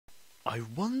I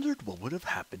wondered what would have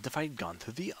happened if I had gone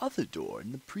through the other door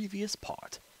in the previous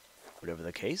part. Whatever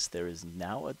the case, there is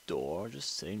now a door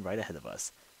just sitting right ahead of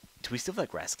us. Do we still have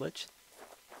that grass glitch?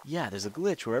 Yeah, there's a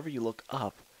glitch wherever you look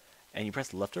up and you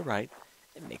press left or right,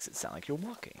 it makes it sound like you're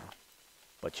walking.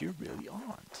 But you really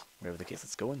aren't. Whatever the case,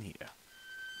 let's go in here.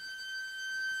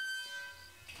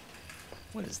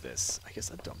 What is this? I guess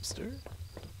a dumpster?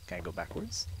 Can I go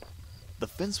backwards? The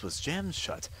fence was jammed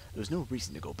shut. There was no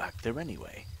reason to go back there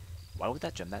anyway. Why would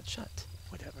that jam that shut?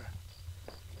 Whatever.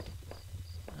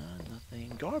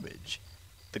 Nothing. Garbage.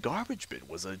 The garbage bin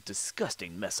was a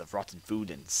disgusting mess of rotten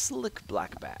food and slick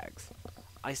black bags.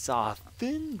 I saw a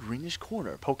thin greenish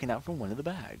corner poking out from one of the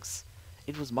bags.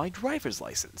 It was my driver's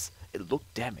license. It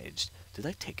looked damaged. Did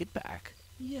I take it back?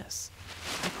 Yes.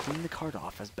 I cleaned the card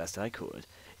off as best I could.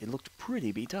 It looked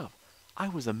pretty beat up. I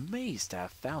was amazed to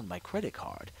have found my credit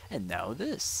card, and now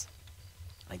this.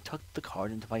 I tucked the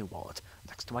card into my wallet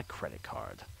next to my credit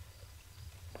card.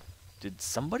 Did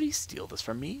somebody steal this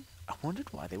from me? I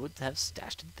wondered why they would have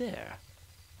stashed it there.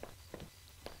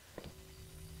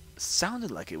 Sounded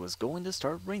like it was going to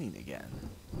start raining again.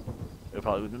 It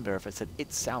probably would have been better if I said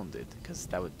it sounded, because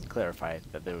that would clarify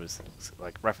that there was,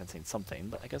 like, referencing something,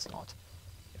 but I guess not.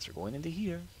 Guess we're going into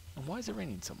here. And why is it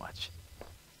raining so much?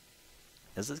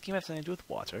 Does this game have something to do with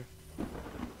water?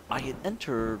 I had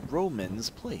entered Roman's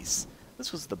place.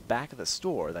 This was the back of the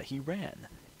store that he ran.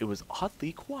 It was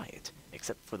oddly quiet,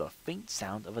 except for the faint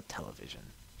sound of a television.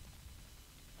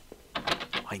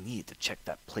 I needed to check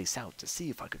that place out to see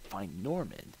if I could find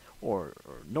Norman, or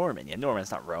Norman. Yeah,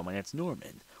 Norman's not Roman, it's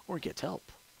Norman. Or get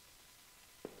help.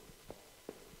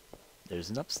 There's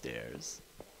an upstairs.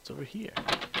 It's over here.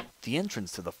 The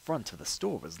entrance to the front of the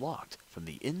store was locked from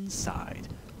the inside.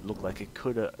 Looked like I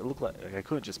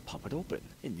couldn't just pop it open.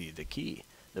 It needed a key.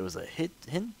 There was a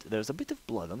there was a bit of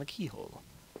blood on the keyhole.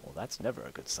 Well, that's never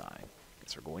a good sign.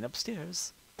 Guess we're going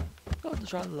upstairs. Oh,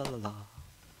 tra la la la.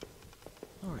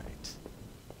 Alright.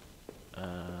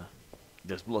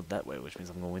 There's blood that way, which means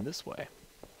I'm going this way.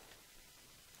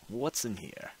 What's in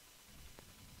here?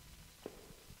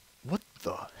 What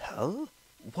the hell?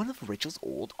 One of Rachel's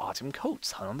old autumn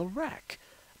coats hung on the rack.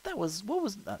 That was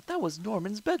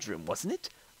Norman's bedroom, wasn't it?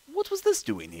 What was this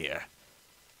doing here?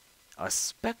 A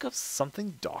speck of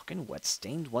something dark and wet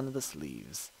stained one of the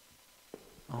sleeves.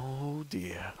 Oh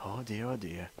dear, oh dear, oh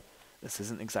dear. This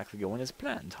isn't exactly going as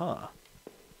planned, huh?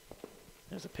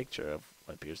 There's a picture of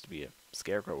what appears to be a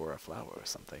scarecrow or a flower or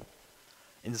something.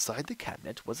 Inside the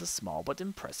cabinet was a small but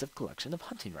impressive collection of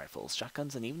hunting rifles,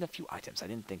 shotguns, and even a few items I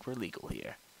didn't think were legal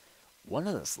here. One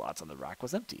of the slots on the rack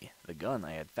was empty. The gun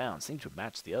I had found seemed to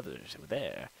match the others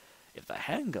there. If the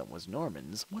handgun was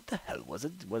Norman's, what the hell was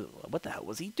it? What the hell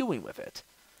was he doing with it?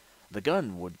 The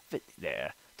gun would fit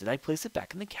there. Did I place it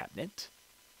back in the cabinet?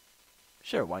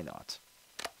 Sure, why not?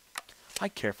 I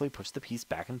carefully pushed the piece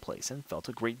back in place and felt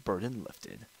a great burden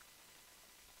lifted.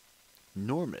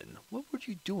 Norman, what were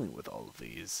you doing with all of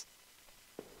these?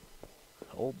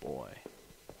 Oh boy.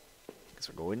 Guess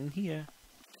we're going in here.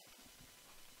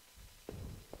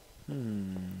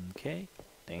 Okay.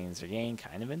 Things are getting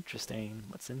kind of interesting.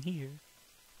 What's in here?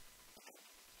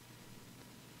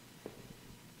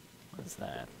 What's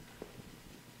that?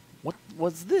 What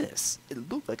was this? It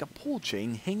looked like a pole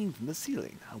chain hanging from the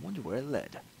ceiling. I wonder where it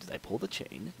led. Did I pull the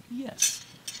chain? Yes.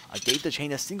 I gave the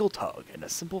chain a single tug, and a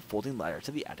simple folding ladder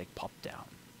to the attic popped down.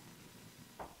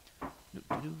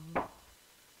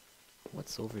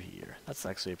 What's over here? That's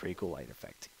actually a pretty cool light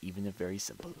effect, even if very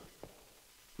simple.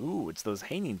 Ooh, it's those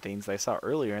hanging things I saw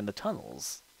earlier in the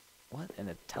tunnels. What? And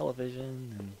a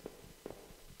television, and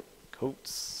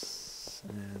coats,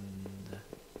 and...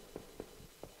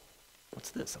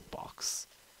 What's this? A box?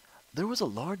 There was a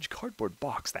large cardboard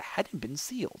box that hadn't been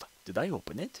sealed. Did I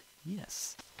open it?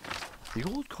 Yes. The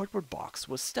old cardboard box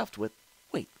was stuffed with...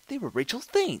 Wait, they were Rachel's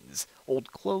things!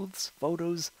 Old clothes,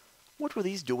 photos... What were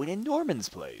these doing in Norman's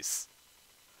place?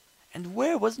 And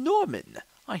where was Norman?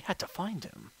 I had to find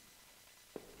him.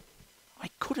 I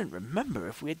couldn't remember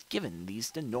if we had given these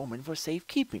to Norman for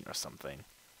safekeeping or something.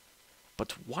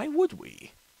 But why would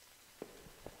we?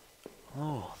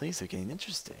 Oh, these are getting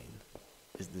interesting.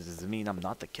 Does it mean I'm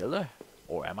not the killer?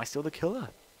 Or am I still the killer?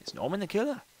 Is Norman the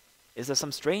killer? Is there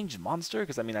some strange monster?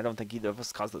 Because, I mean, I don't think either of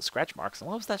us caused those scratch marks. And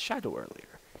what was that shadow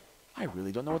earlier? I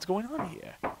really don't know what's going on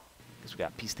here. Because we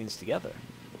got to piece things together.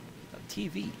 A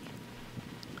TV.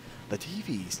 The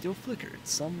TV still flickered,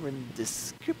 some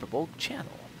indescribable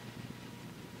channel.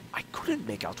 I couldn't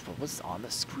make out what was on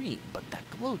the screen, but that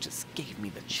glow just gave me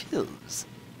the chills.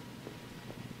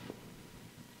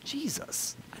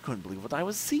 Jesus, I couldn't believe what I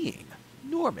was seeing.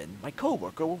 Norman, my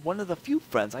co-worker, one of the few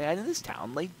friends I had in this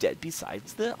town, lay dead beside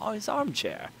his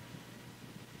armchair.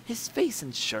 His face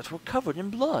and shirt were covered in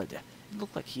blood. It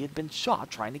looked like he had been shot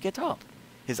trying to get up.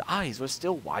 His eyes were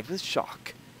still wide with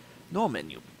shock. Norman,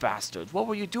 you bastard, what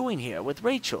were you doing here with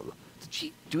Rachel? Did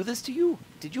she do this to you?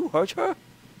 Did you hurt her?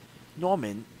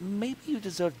 Norman, maybe you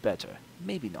deserved better.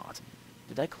 Maybe not.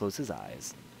 Did I close his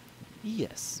eyes?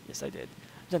 Yes, I did.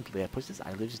 Gently, I pushed his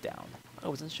eyelids down. I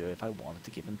wasn't sure if I wanted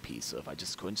to give him peace or if I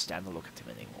just couldn't stand to look at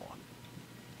him anymore.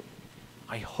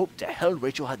 I hope to hell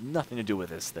Rachel had nothing to do with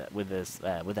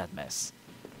that mess.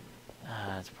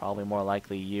 It's probably more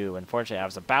likely you. Unfortunately, I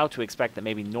was about to expect that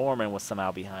maybe Norman was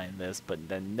somehow behind this, but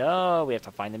then no, we have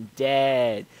to find him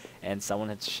dead, and someone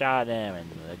had shot him, and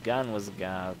the gun was,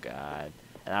 oh god.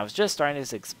 And I was just starting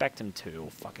to expect him to.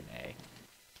 Fucking A.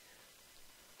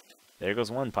 There goes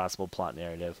one possible plot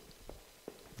narrative.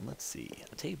 Let's see.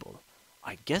 A table.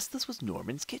 I guess this was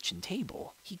Norman's kitchen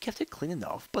table. He kept it clean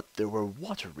enough, but there were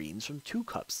water reams from 2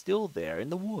 cups still there in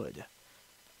the wood.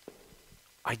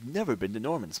 I'd never been to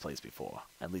Norman's place before.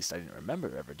 At least I didn't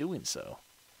remember ever doing so.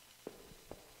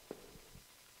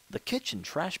 The kitchen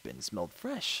trash bin smelled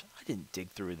fresh. I didn't dig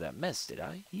through that mess, did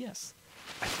I? Yes.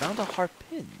 I found a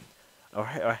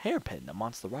hairpin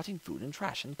amongst the rotting food and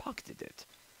trash and pocketed it.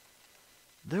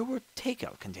 There were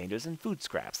takeout containers and food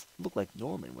scraps. Looked like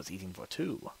Norman was eating for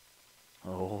 2.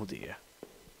 Oh dear.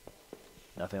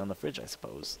 Nothing on the fridge, I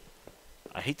suppose.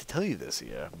 I hate to tell you this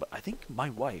here, but I think my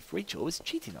wife, Rachel, is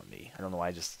cheating on me. I don't know why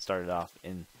I just started off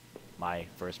in my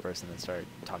first person and started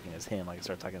talking as him. Like I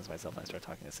started talking as myself and I started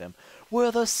talking as him.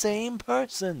 We're the same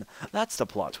person. That's the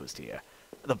plot twist here.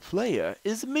 The player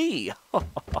is me.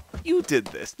 You did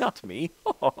this, not me.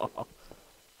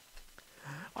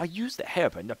 I used the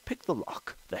hairpin to pick the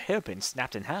lock. The hairpin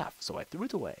snapped in half, so I threw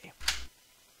it away.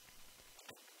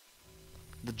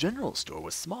 The general store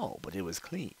was small, but it was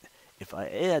clean. It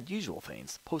had usual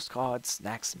things: postcards,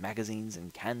 snacks, magazines,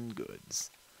 and canned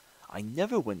goods. I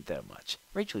never went there much.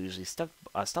 Rachel usually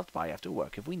stopped by after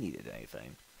work if we needed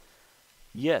anything.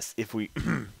 Yes, if we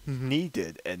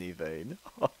needed anything.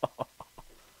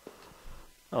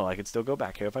 Oh, I could still go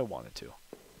back here if I wanted to,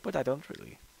 but I don't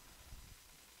really.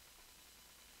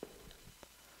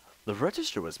 The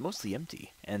register was mostly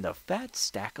empty, and a fat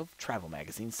stack of travel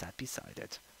magazines sat beside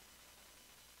it.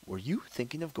 Were you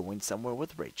thinking of going somewhere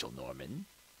with Rachel, Norman?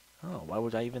 Oh, why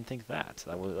would I even think that?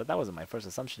 That wasn't my first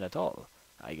assumption at all.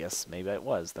 I guess maybe it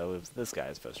was, though it was this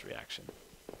guy's first reaction.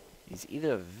 He's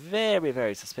either very,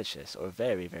 very suspicious or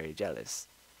very, very jealous.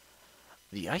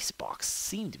 The icebox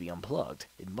seemed to be unplugged.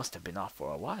 It must have been off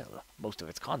for a while. Most of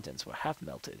its contents were half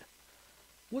melted.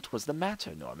 What was the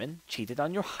matter, Norman? Cheated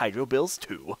on your hydro bills,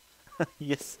 too?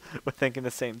 Yes, we're thinking the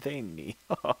same thing, me.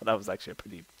 That was actually a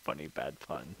pretty funny bad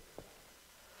pun.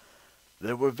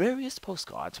 There were various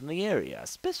postcards from the area,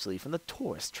 especially from the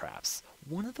tourist traps.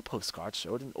 One of the postcards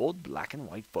showed an old black and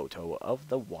white photo of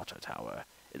the water tower.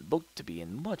 It looked to be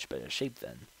in much better shape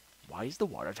then. Why does the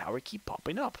water tower keep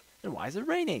popping up? And why is it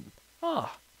raining?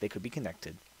 Ah, they could be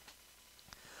connected.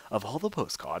 Of all the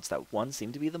postcards, that one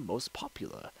seemed to be the most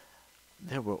popular.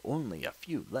 There were only a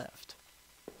few left.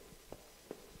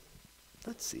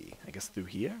 Let's see, I guess through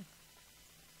here?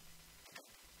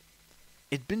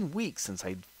 It'd been weeks since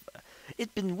I'd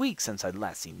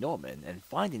last seen Norman, and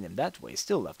finding him that way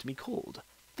still left me cold.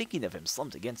 Thinking of him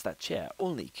slumped against that chair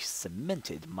only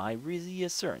cemented my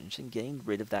reassurance in getting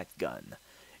rid of that gun.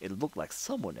 It looked like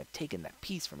someone had taken that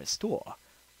piece from his store.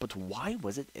 But why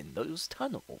was it in those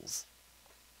tunnels?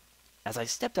 As I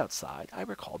stepped outside, I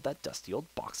recalled that dusty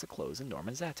old box of clothes in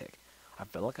Norman's attic. I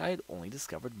felt like I had only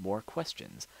discovered more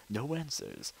questions, no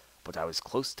answers, but I was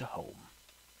close to home.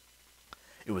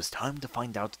 It was time to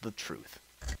find out the truth.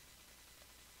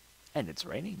 And it's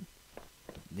raining.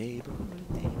 Neighborhood,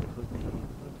 neighborhood,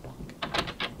 neighborhood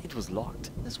walk. It was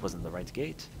locked. This wasn't the right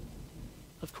gate.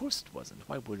 Of course it wasn't.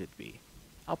 Why would it be?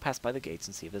 I'll pass by the gates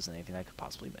and see if there's anything I could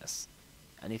possibly miss.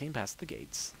 Anything past the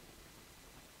gates?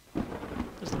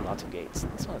 There's a lot of gates.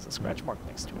 This one has a scratch mark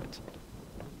next to it.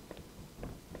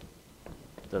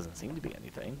 Doesn't seem to be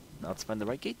anything. Now let's find the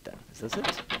right gate then. Is this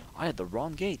it? I had the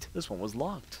wrong gate. This one was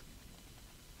locked.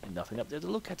 And nothing up there to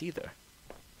look at either.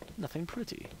 Nothing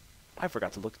pretty. I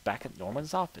forgot to look back at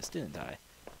Norman's office, didn't I?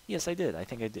 Yes, I did. I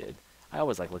think I did. I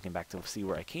always like looking back to see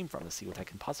where I came from to see what I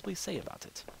can possibly say about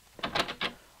it.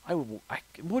 I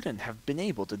wouldn't have been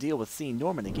able to deal with seeing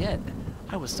Norman again.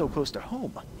 I was so close to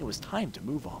home. It was time to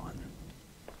move on.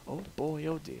 Oh boy,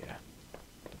 oh dear.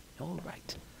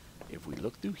 Alright. If we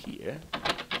look through here,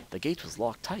 the gate was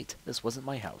locked tight. This wasn't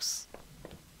my house.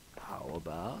 How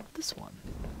about this one?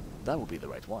 That will be the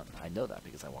right one. I know that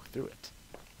because I walked through it.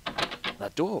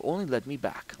 That door only led me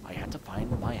back. I had to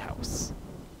find my house.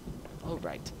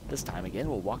 Alright, this time again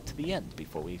we'll walk to the end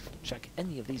before we check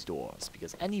any of these doors,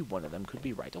 because any one of them could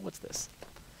be right. Oh, what's this?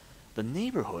 The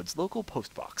neighborhood's local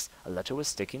post box. A letter was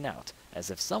sticking out, as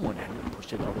if someone hadn't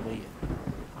pushed it all the way in.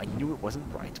 I knew it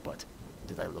wasn't right, but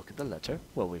did I look at the letter?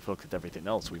 Well, we've looked at everything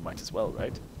else, we might as well,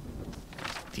 right?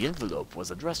 The envelope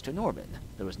was addressed to Norman.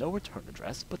 There was no return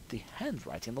address, but the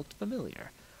handwriting looked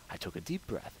familiar. I took a deep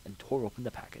breath and tore open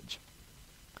the package.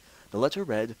 The letter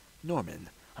read, Norman,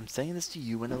 I'm saying this to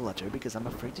you in a letter because I'm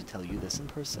afraid to tell you this in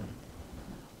person.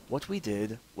 What we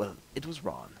did, well, it was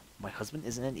wrong. My husband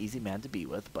isn't an easy man to be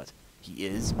with, but he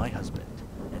is my husband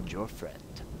and your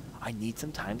friend. I need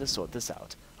some time to sort this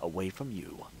out, away from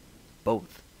you.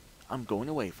 Both. I'm going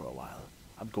away for a while.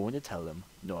 I'm going to tell him,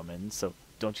 Norman, so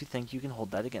don't you think you can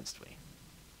hold that against me?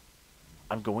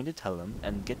 I'm going to tell him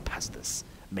and get past this.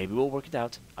 Maybe we'll work it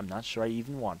out. I'm not sure I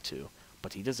even want to,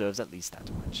 but he deserves at least that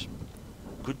much.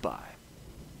 Goodbye.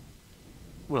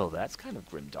 Well, that's kind of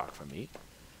grimdark for me.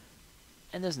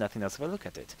 And there's nothing else if I look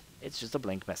at it. It's just a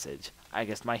blank message. I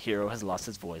guess my hero has lost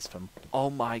his voice from, oh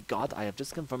my god, I have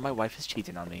just confirmed my wife is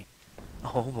cheating on me.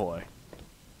 Oh boy.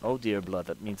 Oh dear blood,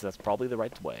 that means that's probably the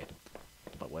right way.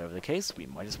 But whatever the case, we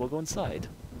might as well go inside.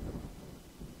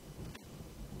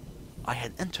 I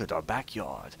had entered our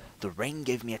backyard. The rain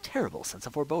gave me a terrible sense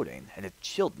of foreboding, and it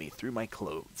chilled me through my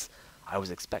clothes. I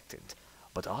was expectant,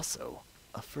 but also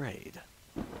afraid.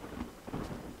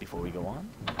 Before we go on,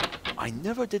 I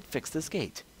never did fix this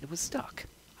gate. It was stuck.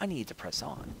 I needed to press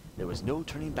on. There was no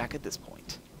turning back at this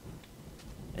point.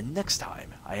 And next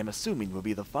time, I am assuming will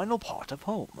be the final part of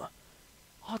home.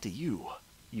 Aw to you,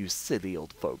 you silly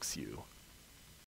old folks, you.